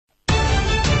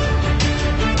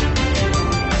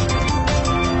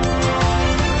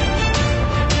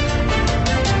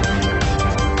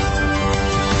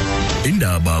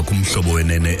Umhlobo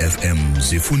wenene FM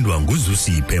zifundwa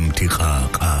nguzusiphe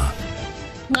Mthixaka.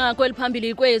 Nqa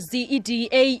kweliphambili kwezi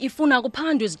iDA ifuna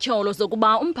kuphandwe izityholo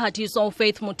zokuba umphathiswa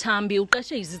uFaith Muthambi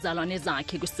uqeshe izizalwane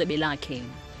zakhe kwisebe lakhe.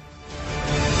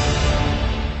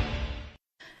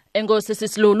 Enkosi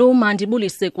Sisilulu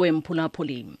mandibulise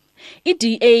kwemphulaphuli.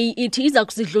 iDA ithi iza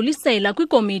kusidlulisela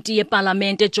kwikomiti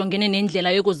yepalamente ejongene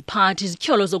nendlela yokuziphatha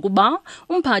izityholo zokuba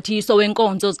umphathiswa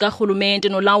wenkonzo zikarhulumente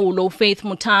nolawulo uFaith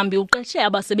Muthambi uqeshe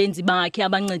abasebenzi bakhe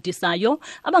abancedisayo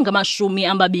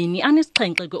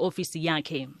abangama-27 kwiofisi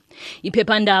yakhe.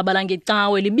 Iphephandaba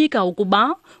langecawe libika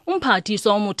ukuba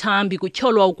umphathiswa uMuthambi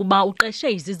kutyholwa ukuba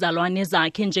uqeshe izizalwane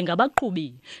zakhe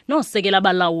njengabaqhubi noosekela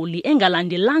abalawuli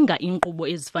engalandelanga inkqubo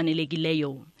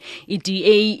ezifanelekileyo.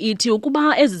 iDA ithi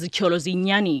ukuba ezi zityholo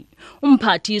ziyinyani,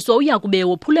 umphathiswa uyakube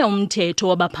wophule umthetho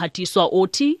wabaphathiswa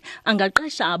othi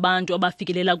angaqesha abantu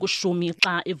abafikelela ku10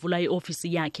 xa evula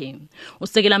iofisi yakhe.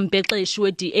 Usekela mbhexeshi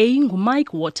weDA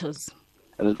nguMike Waters.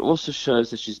 And it also shows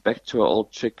that she's back to her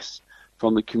old tricks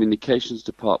from the communications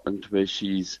department, where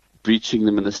she's breaching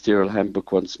the ministerial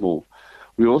handbook once more.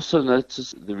 We also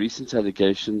noticed the recent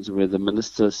allegations where the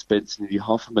minister spent nearly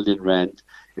R500,000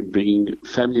 in bringing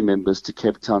family members to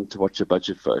Cape Town to watch a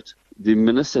budget vote. The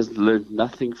minister has learned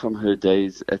nothing from her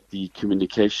days at the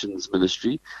communications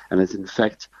ministry and has in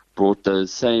fact brought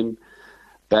those same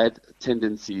bad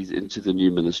tendencies into the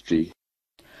new ministry.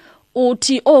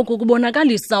 Uthi oku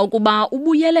kubonakalisa ukuba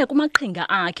ubuyele kumaqhinga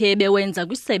akhe bewenza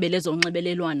kwisebe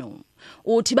lezonxibelelwano.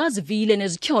 Uthi bazivile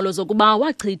nezityholo zokuba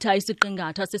wachitha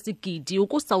isiqingatha sesigidi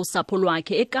ukusa usapho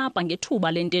lwakhe eKapa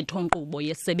ngethuba lentetho-nkqubo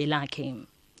yesebe lakhe.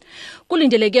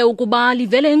 Kulindeleke ukuba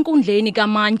livele enkundleni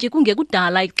kamantyi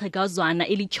kungekudala ixhegazwana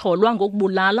elityholwa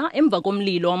ngokubulala emva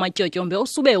komlilo wamatyotyombe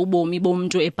osube ubomi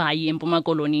bomntu eBhayi eMpuma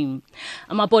Koloni.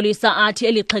 Amapolisa athi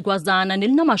elixhegwazana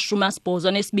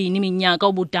nelinama-82 iminyaka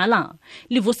obudala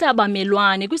livuse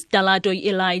abamelwane kwisidalato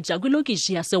iElijah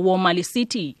kwilokishi yaseWoma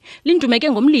lisithi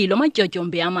lindumeke ngomlilo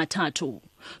amatyotyombe amathathu.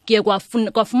 Kuye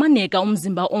kwafumaneka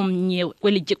umzimba omnye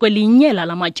kwelinye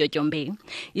lamatyotyombe.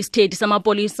 Isithethi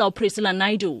samapolisa uPriscilla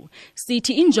Naidu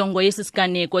sithi injongo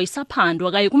yesisiganeko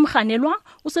isaphandwa kaye kumrhanelwa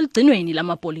useligcinweni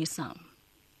lamapolisa.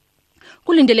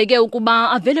 Kulindeleke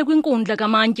ukuba avele kwinkundla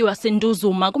kamantyi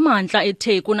wasenduzuma kumantla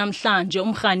eTheku namhlanje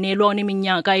umrhanelwa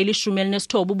oneminyaka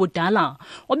 19 ubudala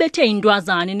obethe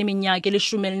intwazana eneminyaka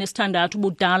 16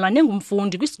 ubudala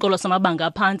nengumfundi kwisikolo samabanga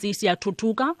aphantsi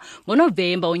isiyathuthuka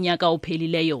ngoNovemba onyaka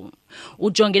ophelileyo.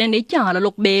 Ujongene netyala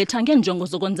lokubetha ngenjongo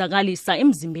zokonzakalisa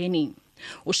emzimbeni.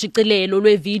 Ushicilelo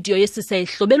lwevidiyo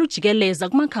yesisehlo belujikeleza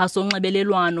kumakhasi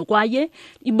onxibelelwano kwaye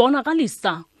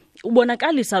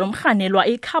ubonakalisa lo mrhanelwa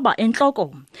ekhaba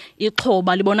entloko.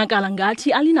 Ixhoba libonakala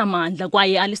ngathi alinamandla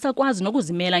kwaye alisakwazi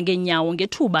nokuzimela ngeenyawo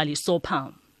ngethuba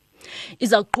lisopha.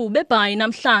 Iza kuqhuba eBhayi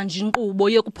namhlanje inkqubo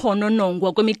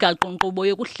yokuphononongwa kwemigaqo-nkqubo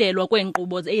yokuhlelwa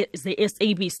kweenkqubo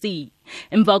ze-SABC.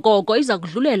 Emva koko iza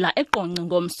kudlulela eQonce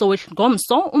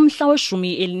ngomso umhla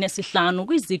we-15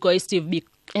 kwiziko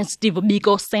Steve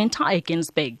Biko Centre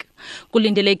eGinsberg.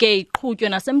 Kulindeleke iqhutywe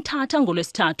naseMthatha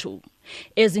ngolwesithathu.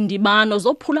 Ezi ndibano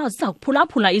ziza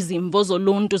kuphulaphula izimvo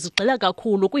zoluntu zigxila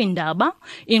kakhulu kwiindaba,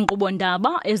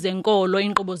 iinkqubo-ndaba, ezenkolo,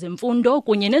 iinkqubo zemfundo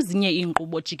kunye nezinye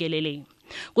iinkqubo jikelele.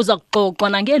 Kuza kuxoxwa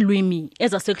nangeelwimi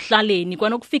ezasekuhlaleni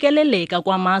kwanokufikeleleka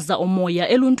kwamaza omoya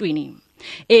eluntwini.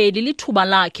 Eli lithuba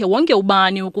lakhe wonke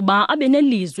ubani ukuba abe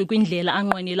nelizwi kwindlela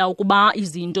anqwenela ukuba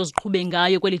izinto ziqhube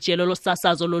ngayo kweli jelo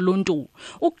losasazo loluntu,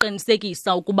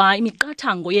 ukuqinisekisa ukuba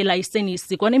imiqathango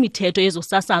yelayisenisi kwanemithetho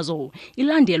yezosasazo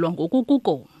ilandelwa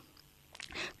ngokukuko.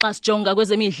 Xa sijonga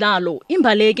kwezemidlalo,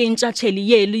 imbaleki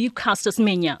intshatsheli yeli uCaster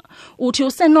Semenya uthi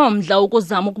usenomdla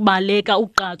ukuzama ukubaleka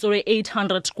ugqatso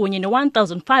lwe-800 kunye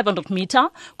ne-1500 meter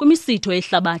kwimisitho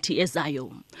yehlabathi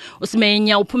ezayo.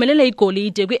 uSemenya uphumelele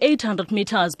igolide kwi-800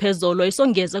 meters phezolo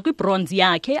isongeza kwibronze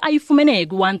yakhe ayifumene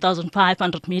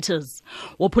kwi-1500 meters.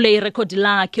 Wophule irekhodi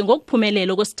lakhe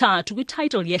ngokuphumelela kwesithathu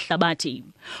kwititle yehlabathi.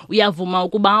 Uyavuma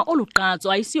ukuba olu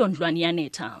gqatso ayisiyondlwane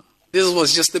yanetha. This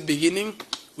was just the beginning.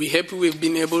 We're happy we've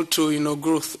been able to,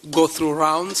 go through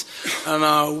rounds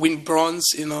and win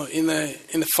bronze, in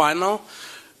the final.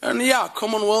 And yeah,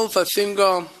 Commonwealth, I think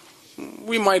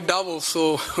we might double.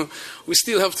 So we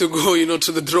still have to go,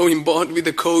 to the drawing board with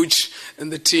the coach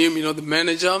and the team, the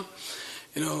manager,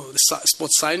 the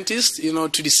sports scientist, to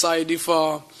decide if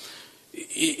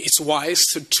it's wise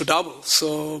to double.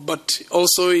 So, but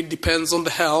also it depends on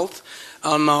the health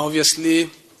and obviously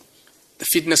the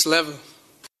fitness level.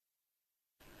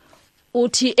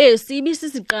 Uthi esibi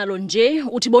sisiqalo nje,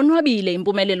 uthi bonwabile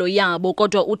impumelelo yabo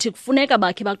kodwa uthi kufuneka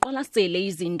bakhe baqwalasele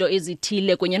izinto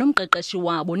ezithile kunye nomqeqeshi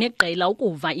wabo neqela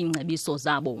ukuva ingcebiso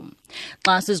zabo.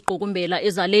 Xa siziqukumbela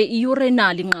ezale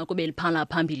iurenal inqaku beliphala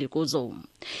phambili kuzo.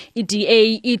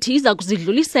 IDA ithi iza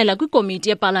kuzidlulisela kwikomiti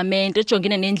yepalamente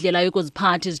ejongene nendlela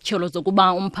yokuziphatha izityholo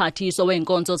zokuba umphathiswa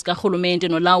weenkonzo zikarhulumente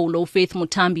nolawulo uFaith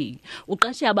Muthambi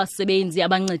uqeshe abasebenzi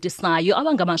abancedisayo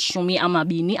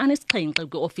abangama-27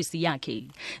 kwiofisi yakhe.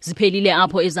 Ziphelile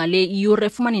apho ezale iure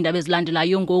fumana iindaba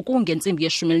ezilandelayo ngoku ngentsimbi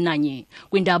ye-11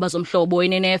 kwiindaba zomhlobo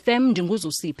NNFM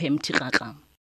ndinguzusiphe mthikrakra.